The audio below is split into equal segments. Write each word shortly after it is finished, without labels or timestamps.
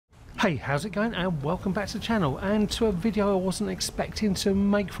Hey, how's it going, and welcome back to the channel and to a video I wasn't expecting to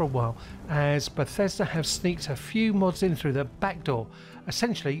make for a while, as Bethesda have sneaked a few mods in through the back door.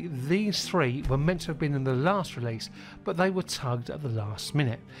 Essentially, these three were meant to have been in the last release, but they were tugged at the last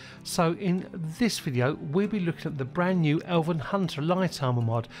minute. So in this video we'll be looking at the brand new Elven Hunter Light Armour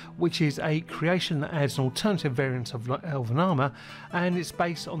mod, which is a creation that adds an alternative variant of Elven Armour, and it's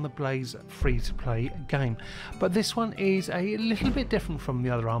based on the Blaze free-to-play game. But this one is a little bit different from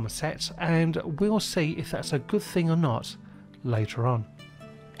the other armour sets, and we'll see if that's a good thing or not later on.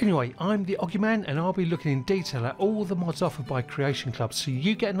 Anyway, I'm the Oggyman, and I'll be looking in detail at all the mods offered by Creation Club so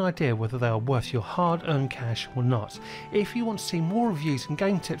you get an idea whether they are worth your hard-earned cash or not. If you want to see more reviews and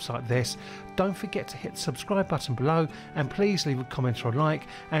game tips like this, don't forget to hit the subscribe button below, and please leave a comment or a like.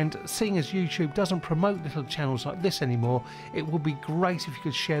 And seeing as YouTube doesn't promote little channels like this anymore, it would be great if you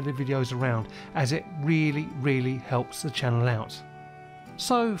could share the videos around, as it really helps the channel out.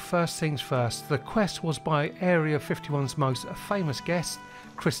 So first things first, the quest was by Area 51's most famous guest,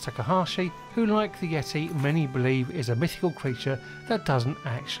 Chris Takahashi, who, like the Yeti, many believe is a mythical creature that doesn't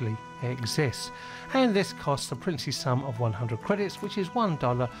actually exist. And this costs a princely sum of 100 credits, which is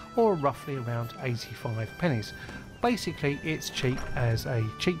 $1 or roughly around 85 pennies. Basically, it's cheap as a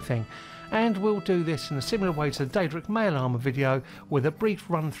cheap thing. And we'll do this in a similar way to the UTCWale armor video, with a brief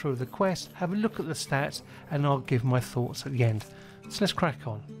run through of the quest, have a look at the stats, and I'll give my thoughts at the end. So let's crack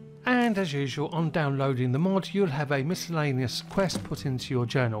on. And as usual, on downloading the mod, you'll have a miscellaneous quest put into your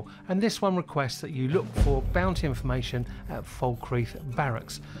journal, and this one requests that you look for bounty information at Falkreath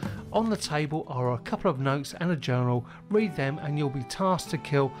Barracks. On the table are a couple of notes and a journal. Read them and you'll be tasked to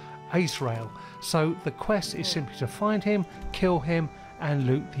kill Azrael. So the quest is simply to find him, kill him and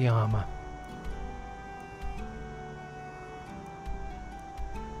loot the armour.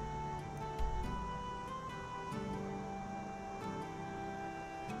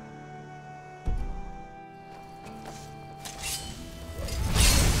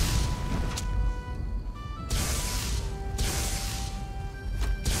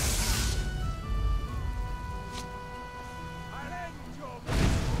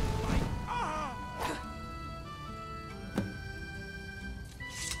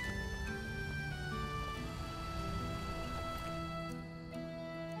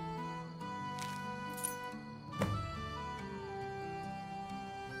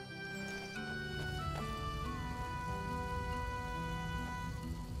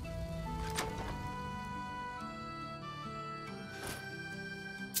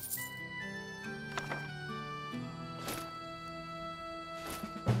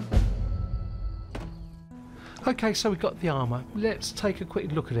 Okay, so we've got the armour. Let's take a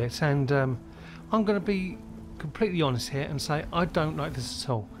quick look at it, and I'm going to be completely honest here and say I don't like this at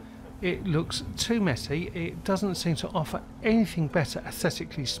all. It looks too messy. It doesn't seem to offer anything better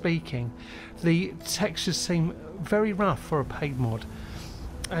aesthetically speaking. The textures seem very rough for a paid mod,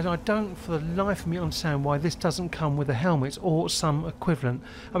 and I don't for the life of me understand why this doesn't come with a helmet or some equivalent.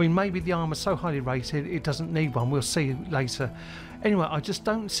 I mean, maybe the armour's so highly rated it doesn't need one, we'll see later. Anyway, I just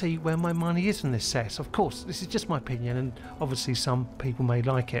don't see where my money is in this set. Of course, this is just my opinion, and obviously some people may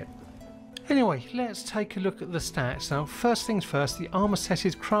like it. Anyway, let's take a look at the stats. Now, first things first, the armour set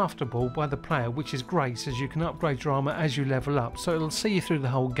is craftable by the player, which is great, as you can upgrade your armour as you level up, so it'll see you through the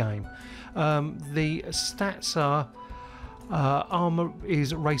whole game. The stats are armour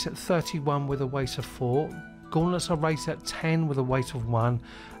is rated at 31 with a weight of 4, gauntlets are rated at 10 with a weight of 1,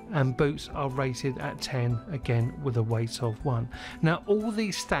 and boots are rated at 10 again with a weight of 1. Now all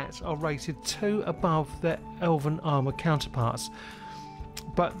these stats are rated 2 above their Elven Armour counterparts,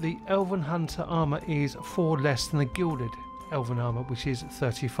 but the Elven Hunter Armour is 4 less than the Gilded Elven Armour, which is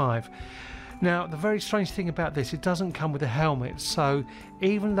 35. Now the very strange thing about this, it doesn't come with a helmet, so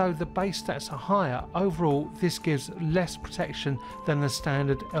even though the base stats are higher, overall this gives less protection than the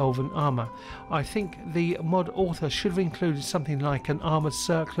standard Elven Armour. I think the mod author should have included something like an armoured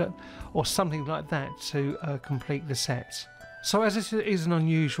circlet or something like that to complete the set. So as this is an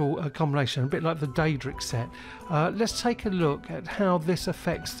unusual combination, a bit like the Daedric set, let's take a look at how this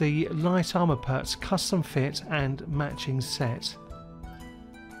affects the light armour perks, custom fit and matching set.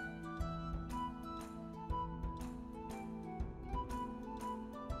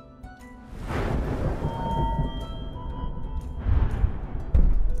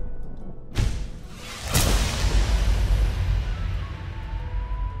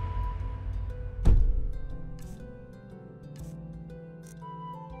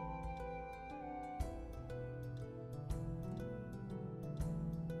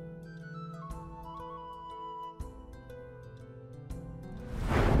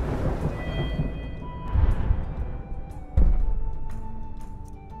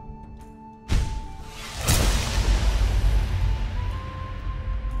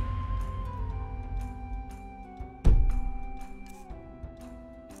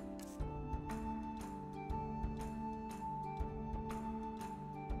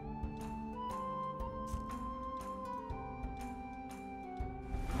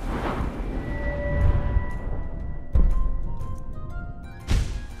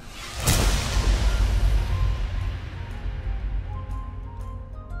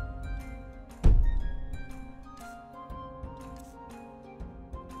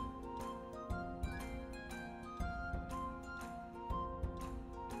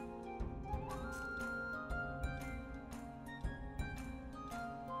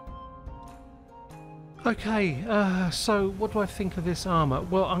 Okay, so what do I think of this armour?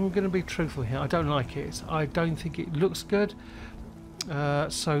 Well, I'm going to be truthful here. I don't like it. I don't think it looks good.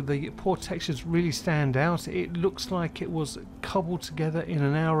 So the poor textures really stand out. It looks like it was cobbled together in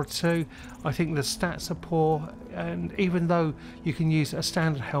an hour or two. I think the stats are poor, and even though you can use a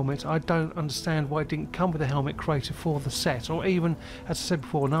standard helmet, I don't understand why it didn't come with a helmet created for the set, or even, as I said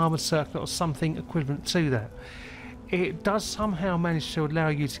before, an armoured circlet or something equivalent to that. It does somehow manage to allow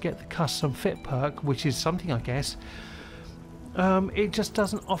you to get the custom fit perk, which is something, I guess. It just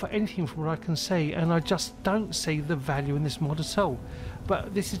doesn't offer anything from what I can see, and I just don't see the value in this mod at all.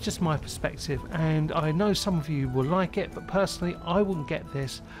 But this is just my perspective, and I know some of you will like it, but personally I wouldn't get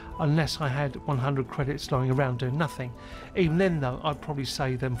this unless I had 100 credits lying around doing nothing. Even then though, I'd probably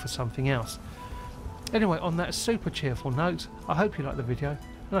save them for something else. Anyway, on that super cheerful note, I hope you liked the video,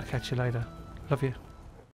 and I'll catch you later. Love you.